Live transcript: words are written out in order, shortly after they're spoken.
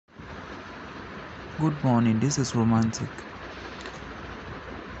Good morning, this is Romantic.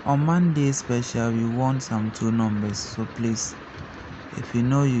 On Monday special, we want some two numbers. So please, if you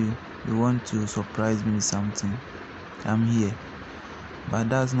know you want to surprise me with something, I'm here.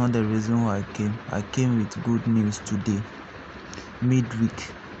 But that's not the reason why I came. I came with good news today. Midweek,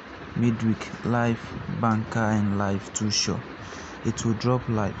 live banker and live too sure. It will drop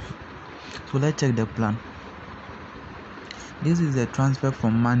live. So let's check the plan. This is a transfer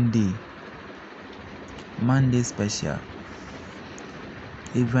from Monday special.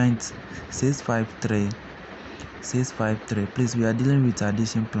 Event 653. Please, we are dealing with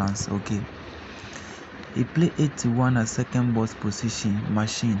addition plans. Okay, he play 81 at second boss position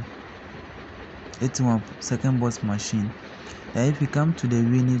machine. 81 second boss machine. And if you come to the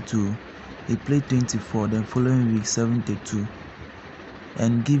winning two, he play 24. Then following week 72,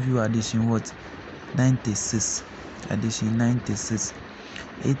 and give you addition what 96. Addition 96,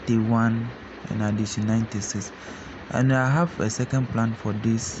 81 and addition 96. And I have a second plan for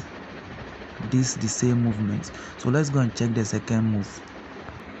this the same movement. So let's go and check the second move.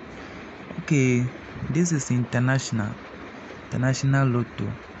 Okay, this is international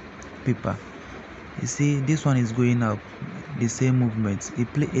lotto paper. You see, this one is going up, the same movement. He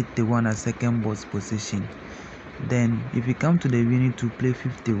play 81 at second boss position. Then if you come to the winning to play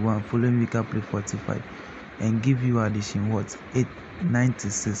 51, following week I play 45, and give you addition what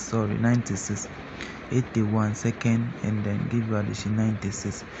 96, 81 second, and then give you addition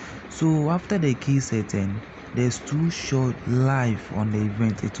 96. So after the key setting, there's too short live on the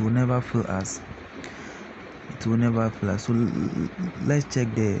event. It will never fail us. So let's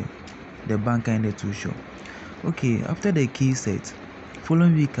check the banker and the too short. Okay, after the key set,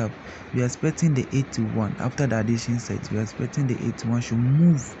 following week up, we are expecting the 81. After the addition set, we are expecting the 81 should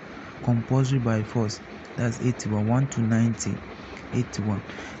move compulsory by force. That's 81, 1 to 90, 81.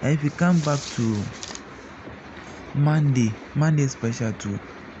 And if you come back to Monday special too,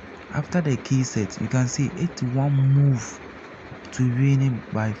 after the key set, you can see 81 move to winning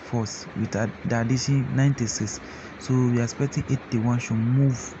by force with the addition 96. So we are expecting 81 should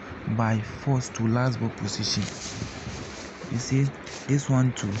move by force to last ball position. You see, this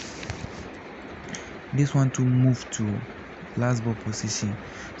one to move to last ball position.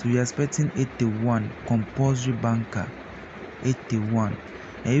 So we are expecting 81 compulsory banker, 81.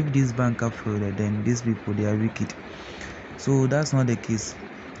 And if this banker failed, then these people, they are wicked. So that's not the case.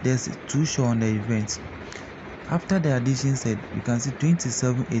 There's too short on the event. After the addition set, you can see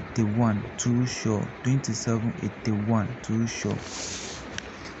 2781 too short, 2781 too short.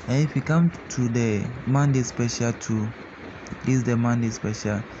 And if you come to the Monday special too, this is the Monday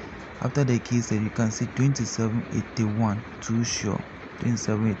special. After the key set, you can see 2781 too short,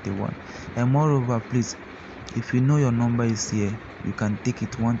 2781. And moreover, please, if you know your number is here, you can take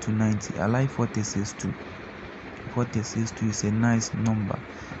it 1 to 90. I like 462. 462 is a nice number,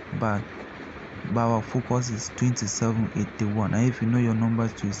 but our focus is 2781. And if you know your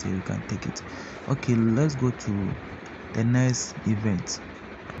numbers too, say you can take it. Okay, let's go to the next event.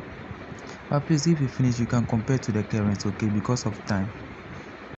 But please, if you finish, you can compare to the current, okay, because of time.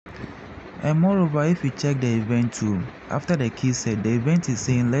 And moreover, if you check the event too, after the key set, the event is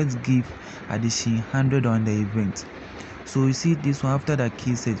saying let's give addition 100 on the event. So you see this one, after the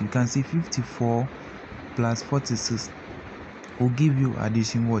key set, you can see 54 plus 46 will give you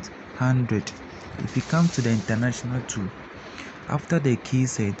addition what 100. If you come to the international too, after the key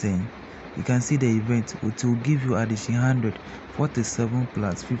setting, you can see the event, it will give you addition 100. 47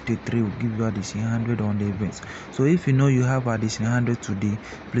 plus 53 will give you addition 100 on the events. So if you know you have addition 100 today,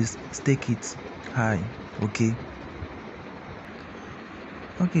 please stake it high. Okay,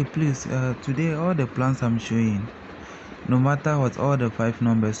 please, today all the plans I'm showing, no matter what, all the 5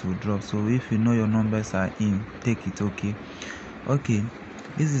 numbers will drop. So if you know your numbers are in, take it. Okay,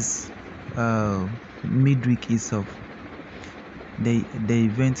 this is midweek itself. The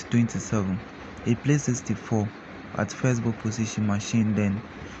event 27, he plays 64 at first ball position machine. Then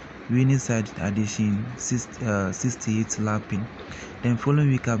winning side addition 68 lapping. Then following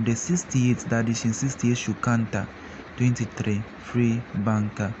week up, the 68, the addition 68 should counter 23 free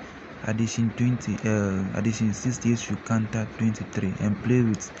banker. Addition 68 should counter 23 and play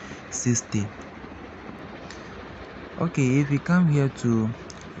with 60. Okay, if you come here to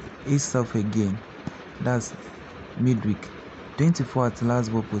itself again, that's midweek 24 at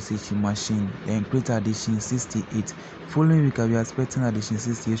last ball position machine, then create addition 68. Following week, we are expecting addition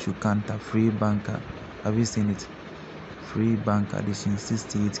 68 should counter free banker. Have you seen it? Free banker, addition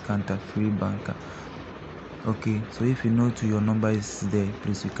 68 counter free banker. Okay, so if you know to your number is there,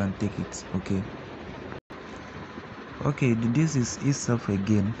 please, you can take it. Okay, this is itself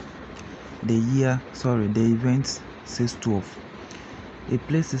again. the event says 12. He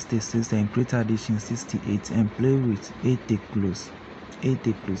plays 66 and create addition 68 and play with 8 close.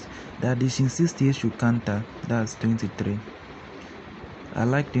 8 close. The addition 68 should counter, that's 23. I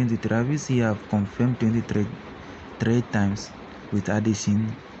like 23. Obviously, I have confirmed 23 3 times with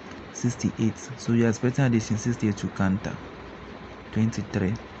addition 68. So you are expecting addition 68 to counter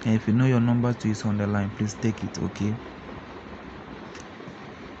 23. And if you know your number 2 is on the line, please take it, okay?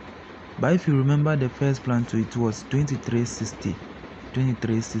 But if you remember the first plan to it was 2360.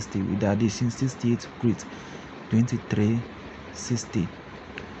 2360 with the addition 68 create 2360.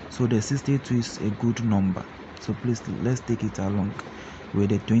 So the 62 is a good number. So please let's take it along with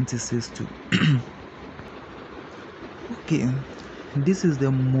the 26 Okay, this is the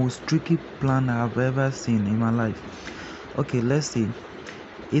most tricky plan I have ever seen in my life. Okay, let's see.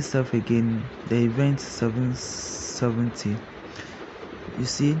 Itself again, the event 770. You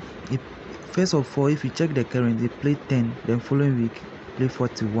see, first of all, if you check the current, they play 10, then following week play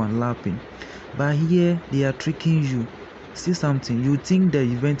 41 lapping. But here they are tricking you. See something, you think the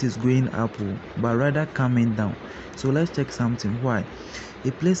event is going up, but rather coming down. So let's check something. Why?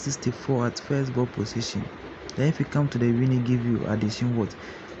 He plays 64 at first ball position. Then if you come to the winning, give you addition what?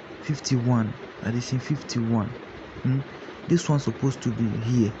 51. Addition 51. This one's supposed to be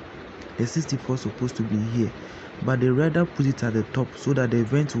here. The 64 supposed to be here. But they rather put it at the top so that the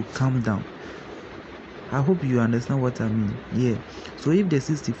event will come down. I hope you understand what I mean. Yeah. So if the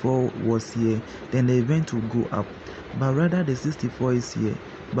 64 was here, then the event will go up. But rather the 64 is here.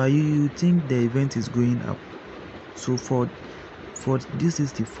 But you think the event is going up. So for this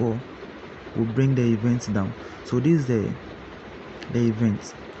 64 will bring the event down. So this is the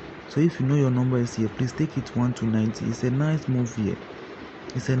event. So if you know your number is here, please take it 1 to 90. It's a nice move here.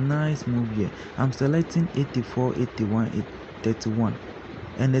 It's a nice move here. I'm selecting 84, 81, 31.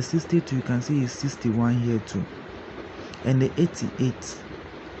 And the 62 you can see is 61 here too. And the 88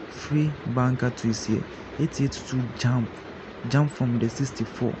 free banker 2 is here. 88 to jump from the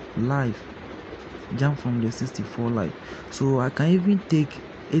 64 live. Jump from the 64 live. So I can even take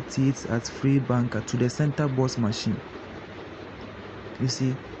 88 as free banker to the center boss machine. You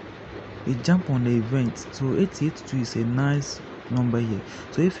see, it jump on the event. So 88 too is a nice number here.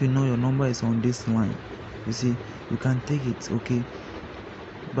 So if you know your number is on this line, you see, you can take it, okay?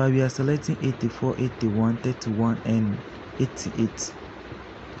 But we are selecting 84, 81, 31 and 88.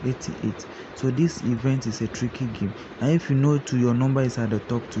 So this event is a tricky game, and if you know to your number is at the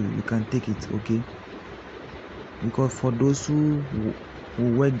top too, you can take it, okay? Because for those who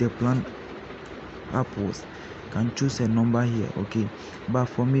work the plan upwards, can choose a number here, okay? But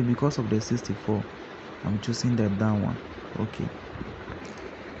for me, because of the 64, I'm choosing the down one, okay?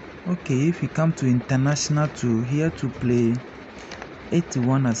 If you come to international to here to play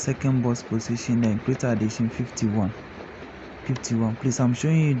 81 at second boss position, then create addition 51. Please, I'm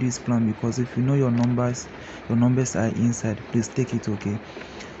showing you this plan because if you know your numbers are inside, please take it, okay?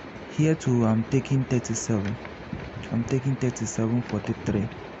 Here too, I'm taking 37. I'm taking 37, 43.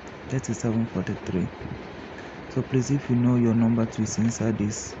 So please, if you know your number too is inside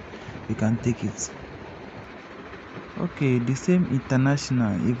this, you can take it. Okay, the same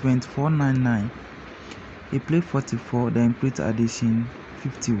international event 499. He played 44, then create addition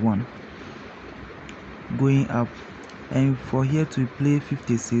 51. Going up. And for here to play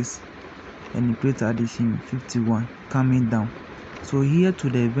 56 and he create addition 51 coming down. So here to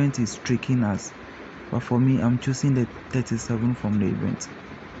the event is tricking us, but for me I'm choosing the 37 from the event,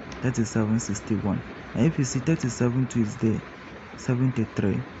 3761. And if you see 37 to is there,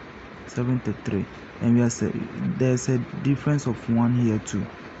 73, and there's a difference of 1 here too,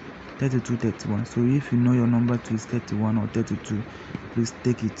 32, 31. So if you know your number 2 is 31 or 32, please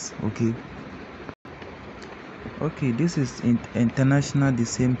take it, okay? Okay, this is international, the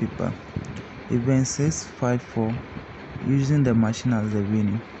same paper. Event 654, using the machine as the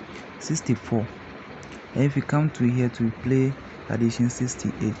winning 64. And if you come to here to play addition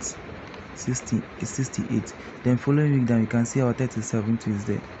 68, then following week down you can see our 37 to is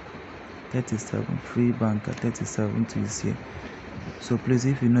there, 37 free banker, 37 to is here. So please,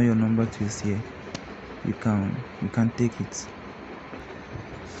 if you know your number to is here, you can take it.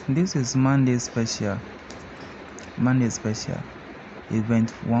 This is Monday special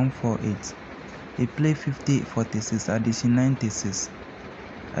event 148. He play 50, 46, addition 96,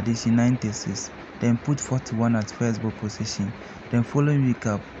 then put 41 at first ball position. Then following week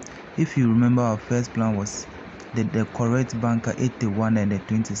up, if you remember, our first plan was the correct banker 81 and the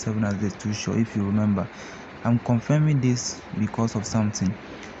 27 as the two show. If you remember, I'm confirming this because of something.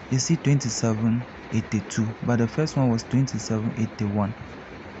 You see 27, 82, but the first one was 27, 81.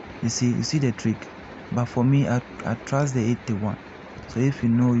 You see the trick. But for me, I trust the 81. So if you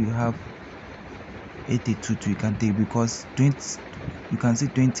know you have 82 too, you can take, because 20, you can see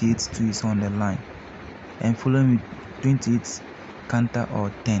 28 too is on the line, and following with 28 counter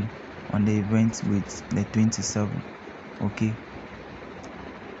or 10 on the event with the 27. Okay,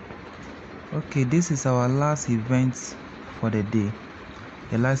 this is our last event for the day.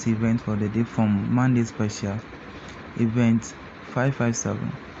 The last event for the day from Monday special event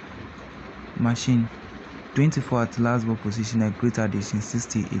 557 machine 24 at last ball position at great addition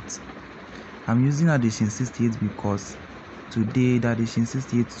 68. I'm using addition 68 because today the addition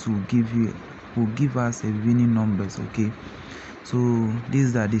 68 will give us a winning numbers. Okay, so this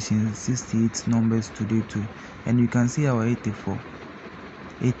is the addition 68 numbers today too, and you can see our 84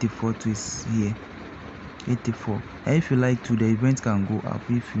 too is here. 84. And if you like to, the event can go up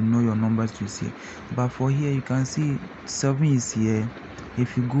if you know your numbers to see. But for here you can see 7 is here.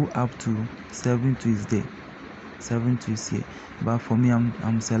 If you go up to 7 2 is there. 7 2 is here. But for me,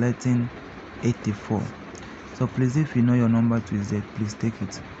 I'm selecting 84. So please, if you know your number to is there, please take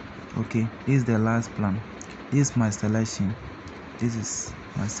it. Okay, this is the last plan. This is my selection.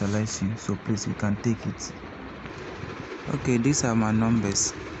 So please, you can take it. Okay, these are my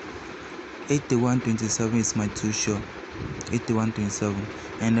numbers. 8127 is my two show. 8127,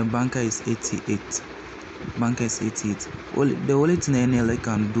 and the banker is 88. The only thing NLA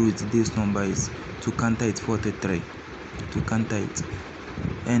can do with this number is to counter it 43, to counter it.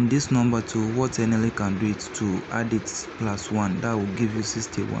 And this number to what NLA can do is to add it plus 1, that will give you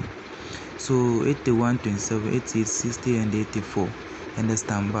 61. So 81, 27, 88, 60, and 84, and the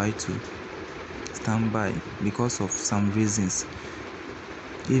standby too. Standby because of some reasons.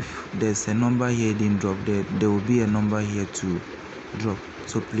 If there's a number here didn't drop, there will be a number here to drop.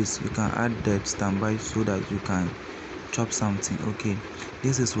 So please, you can add that standby so that you can chop something. Okay,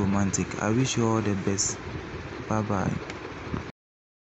 this is romantic. I wish you all the best. Bye bye.